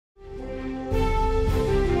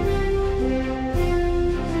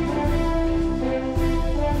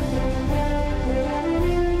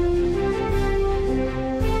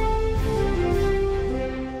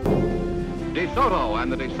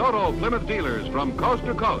Toto Plymouth dealers from coast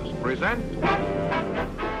to coast present...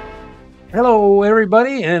 Hello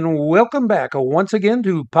everybody and welcome back once again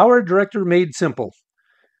to PowerDirector Made Simple.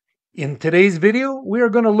 In today's video we are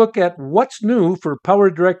going to look at what's new for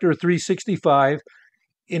PowerDirector 365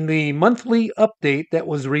 in the monthly update that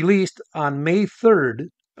was released on May 3rd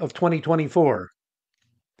of 2024.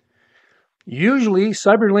 Usually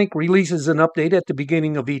Cyberlink releases an update at the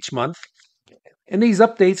beginning of each month, and these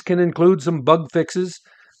updates can include some bug fixes,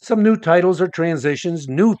 some new titles or transitions,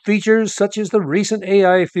 new features such as the recent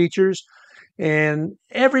AI features, and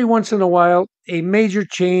every once in a while, a major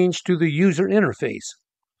change to the user interface.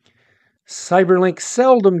 Cyberlink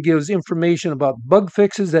seldom gives information about bug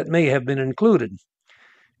fixes that may have been included.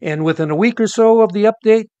 And within a week or so of the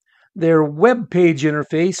update, their web page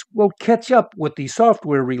interface will catch up with the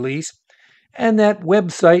software release, and that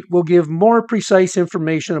website will give more precise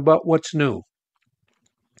information about what's new.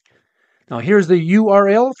 Now here's the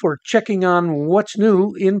URL for checking on what's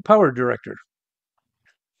new in PowerDirector.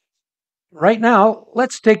 Right now,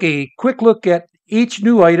 let's take a quick look at each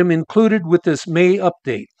new item included with this May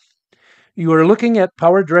update. You are looking at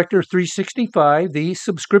PowerDirector 365, the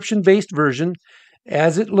subscription-based version,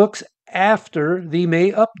 as it looks after the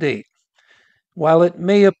May update. While it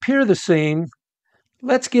may appear the same,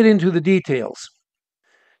 let's get into the details.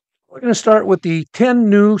 We're going to start with the 10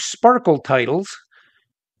 new Sparkle titles,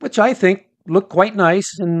 which I think look quite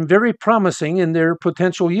nice and very promising in their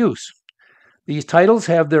potential use. These titles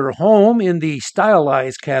have their home in the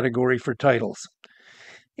stylized category for titles.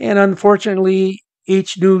 And unfortunately,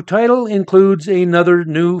 each new title includes another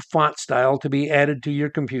new font style to be added to your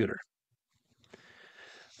computer.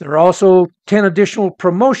 There are also 10 additional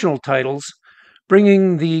promotional titles,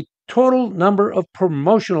 bringing the total number of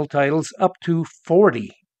promotional titles up to 40.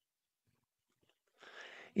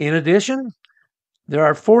 In addition, there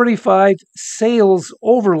are 45 sales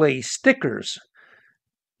overlay stickers,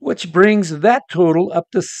 which brings that total up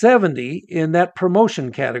to 70 in that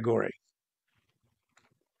promotion category.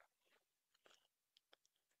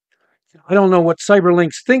 I don't know what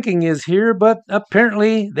Cyberlink's thinking is here, but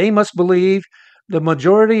apparently they must believe the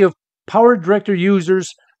majority of PowerDirector users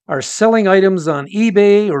are selling items on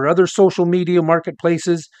eBay or other social media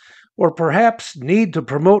marketplaces, or perhaps need to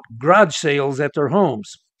promote garage sales at their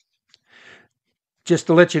homes. Just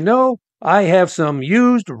to let you know, I have some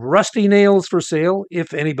used rusty nails for sale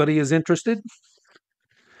if anybody is interested.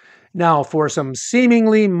 Now for some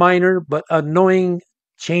seemingly minor but annoying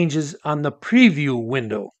changes on the preview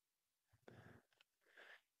window.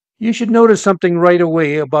 You should notice something right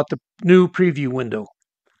away about the new preview window.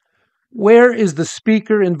 Where is the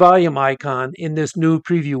speaker and volume icon in this new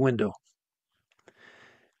preview window?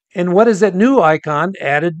 And what is that new icon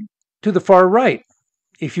added to the far right?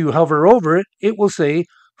 If you hover over it, it will say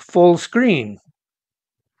full screen.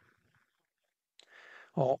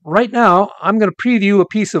 Well, right now, I'm going to preview a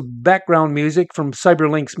piece of background music from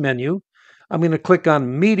Cyberlink's menu. I'm going to click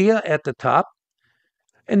on Media at the top,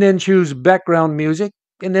 and then choose Background Music,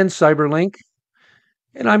 and then Cyberlink.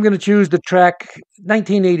 And I'm going to choose the track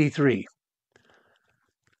 1983.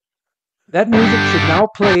 That music should now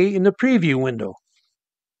play in the preview window.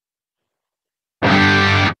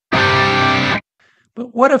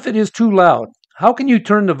 But what if it is too loud? How can you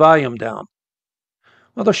turn the volume down?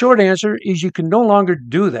 Well, the short answer is you can no longer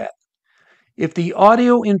do that. If the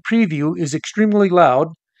audio in preview is extremely loud,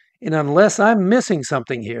 and unless I'm missing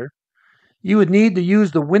something here, you would need to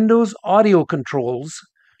use the Windows audio controls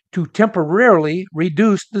to temporarily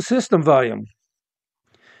reduce the system volume.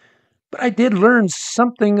 But I did learn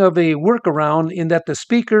something of a workaround in that the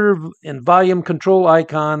speaker and volume control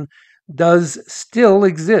icon does still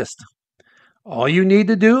exist. All you need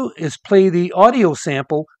to do is play the audio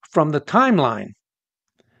sample from the timeline,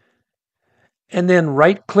 and then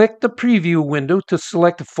right-click the preview window to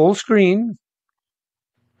select full screen,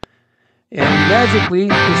 and magically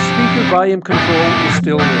the speaker volume control is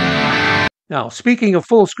still there. Now, speaking of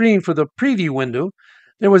full screen for the preview window,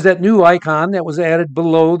 there was that new icon that was added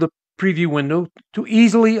below the preview window to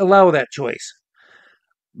easily allow that choice.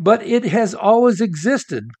 But it has always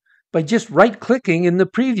existed by just right-clicking in the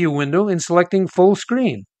preview window and selecting full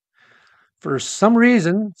screen. For some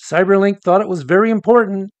reason, Cyberlink thought it was very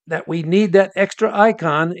important that we need that extra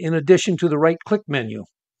icon in addition to the right-click menu.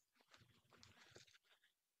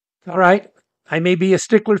 All right, I may be a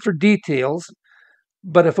stickler for details,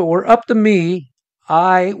 but if it were up to me,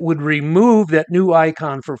 I would remove that new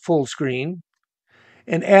icon for full screen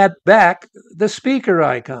and add back the speaker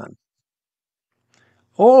icon.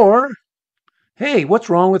 Or, hey, what's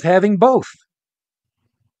wrong with having both?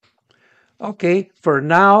 Okay, for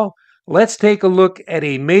now, let's take a look at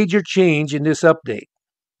a major change in this update.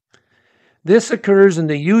 This occurs in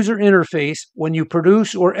the user interface when you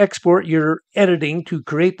produce or export your editing to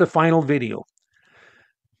create the final video.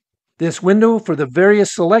 This window for the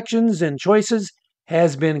various selections and choices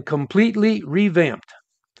has been completely revamped.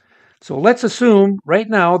 So let's assume right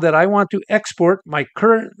now that I want to export my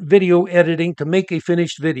current video editing to make a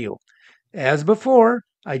finished video. As before,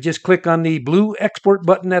 I just click on the blue export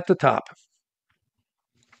button at the top.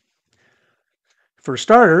 For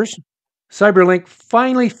starters, Cyberlink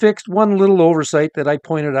finally fixed one little oversight that I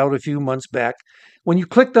pointed out a few months back. When you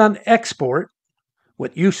clicked on export,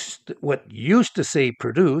 what used to say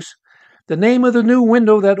produce, the name of the new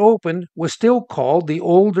window that opened was still called the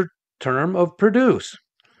older term of produce.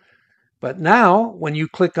 But now, when you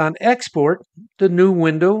click on export, the new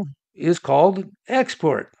window is called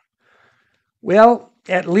export. Well,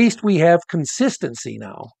 at least we have consistency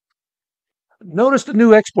now. Notice the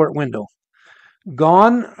new export window.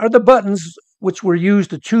 Gone are the buttons which were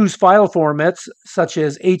used to choose file formats such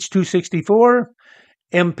as H.264,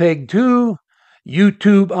 MPEG-2,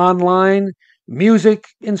 YouTube Online, music,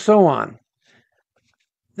 and so on.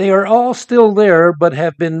 They are all still there, but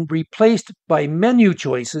have been replaced by menu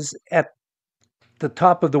choices at the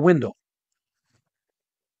top of the window.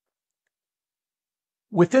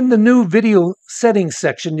 Within the new video settings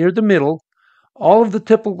section near the middle, all of the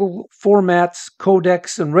typical formats,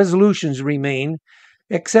 codecs, and resolutions remain,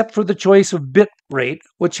 except for the choice of bit rate,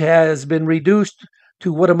 which has been reduced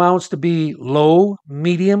to what amounts to be low,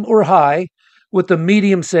 medium, or high, with the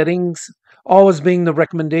medium settings always being the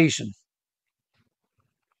recommendation.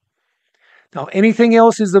 Now, anything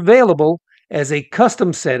else is available as a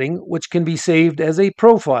custom setting, which can be saved as a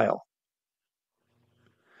profile.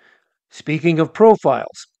 Speaking of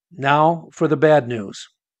profiles, now for the bad news.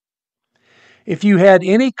 If you had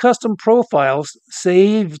any custom profiles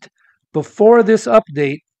saved before this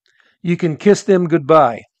update, you can kiss them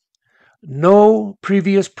goodbye. No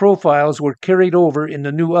previous profiles were carried over in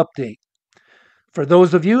the new update. For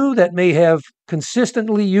those of you that may have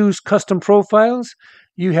consistently used custom profiles,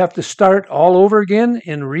 you have to start all over again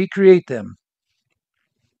and recreate them.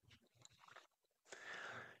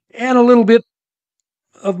 And a little bit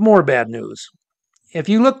of more bad news. If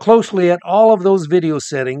you look closely at all of those video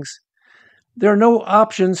settings, there are no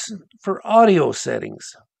options for audio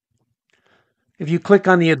settings. If you click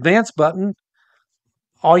on the Advanced button,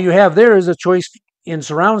 all you have there is a choice in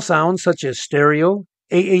surround sound such as stereo,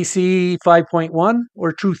 AAC 5.1,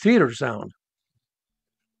 or true theater sound.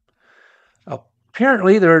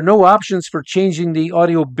 Apparently, there are no options for changing the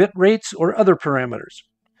audio bit rates or other parameters.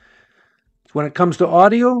 When it comes to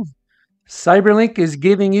audio, Cyberlink is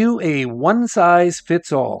giving you a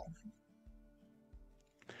one-size-fits-all.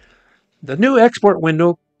 The new export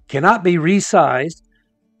window cannot be resized,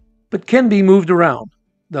 but can be moved around.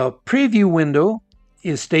 The preview window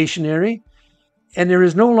is stationary, and there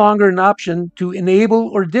is no longer an option to enable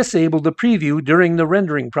or disable the preview during the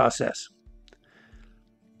rendering process.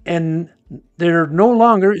 And there no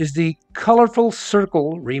longer is the colorful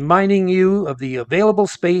circle reminding you of the available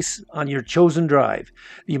space on your chosen drive,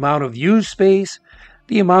 the amount of used space,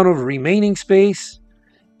 the amount of remaining space,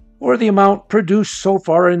 or the amount produced so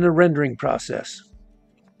far in the rendering process.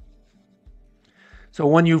 So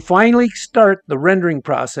when you finally start the rendering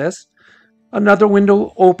process, another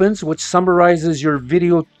window opens which summarizes your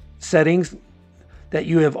video settings that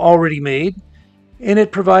you have already made, and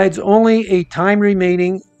it provides only a time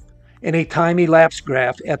remaining and a time elapse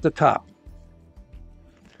graph at the top.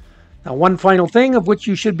 Now, one final thing of which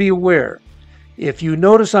you should be aware. If you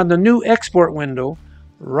notice on the new export window,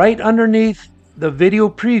 right underneath the video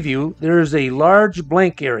preview, there is a large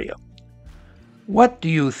blank area. What do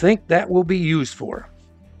you think that will be used for?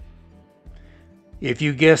 If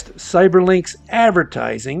you guessed Cyberlink's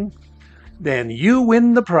advertising, then you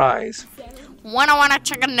win the prize. Wanna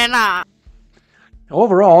chicken dinner.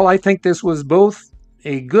 Overall, I think this was both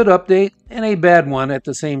a good update and a bad one at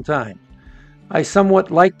the same time. I somewhat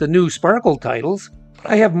like the new Sparkle titles, but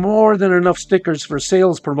I have more than enough stickers for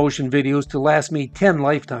sales promotion videos to last me 10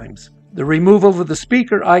 lifetimes. The removal of the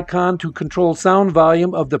speaker icon to control sound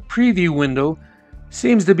volume of the preview window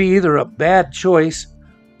seems to be either a bad choice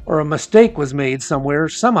or a mistake was made somewhere,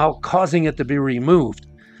 somehow causing it to be removed.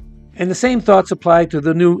 And the same thoughts apply to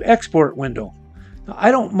the new export window. Now, I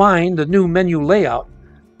don't mind the new menu layout,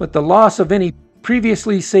 but the loss of any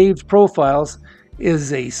previously saved profiles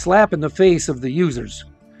is a slap in the face of the users.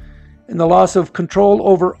 And the loss of control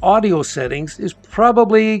over audio settings is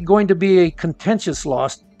probably going to be a contentious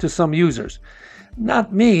loss to some users.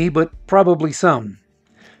 Not me, but probably some.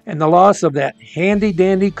 And the loss of that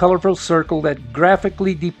handy-dandy colorful circle that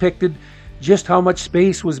graphically depicted just how much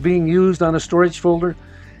space was being used on a storage folder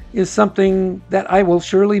is something that I will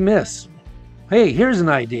surely miss. Hey, here's an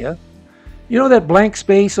idea. You know that blank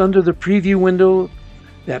space under the preview window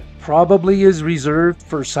that probably is reserved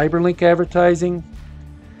for Cyberlink advertising?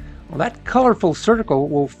 Well, that colorful circle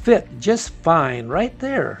will fit just fine right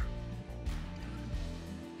there.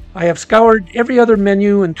 I have scoured every other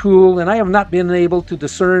menu and tool, and I have not been able to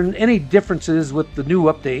discern any differences with the new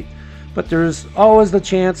update, but there's always the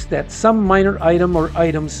chance that some minor item or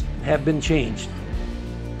items have been changed.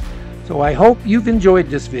 So I hope you've enjoyed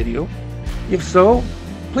this video. If so,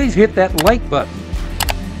 please hit that like button.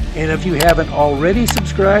 And if you haven't already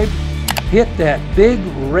subscribed, hit that big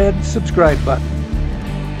red subscribe button.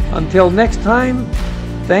 Until next time,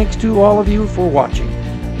 thanks to all of you for watching.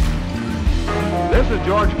 This is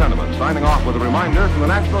George Penniman signing off with a reminder from the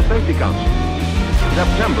National Safety Council.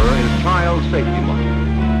 September is Child Safety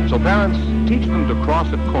Month. So parents, teach them to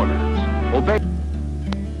cross at corners, obey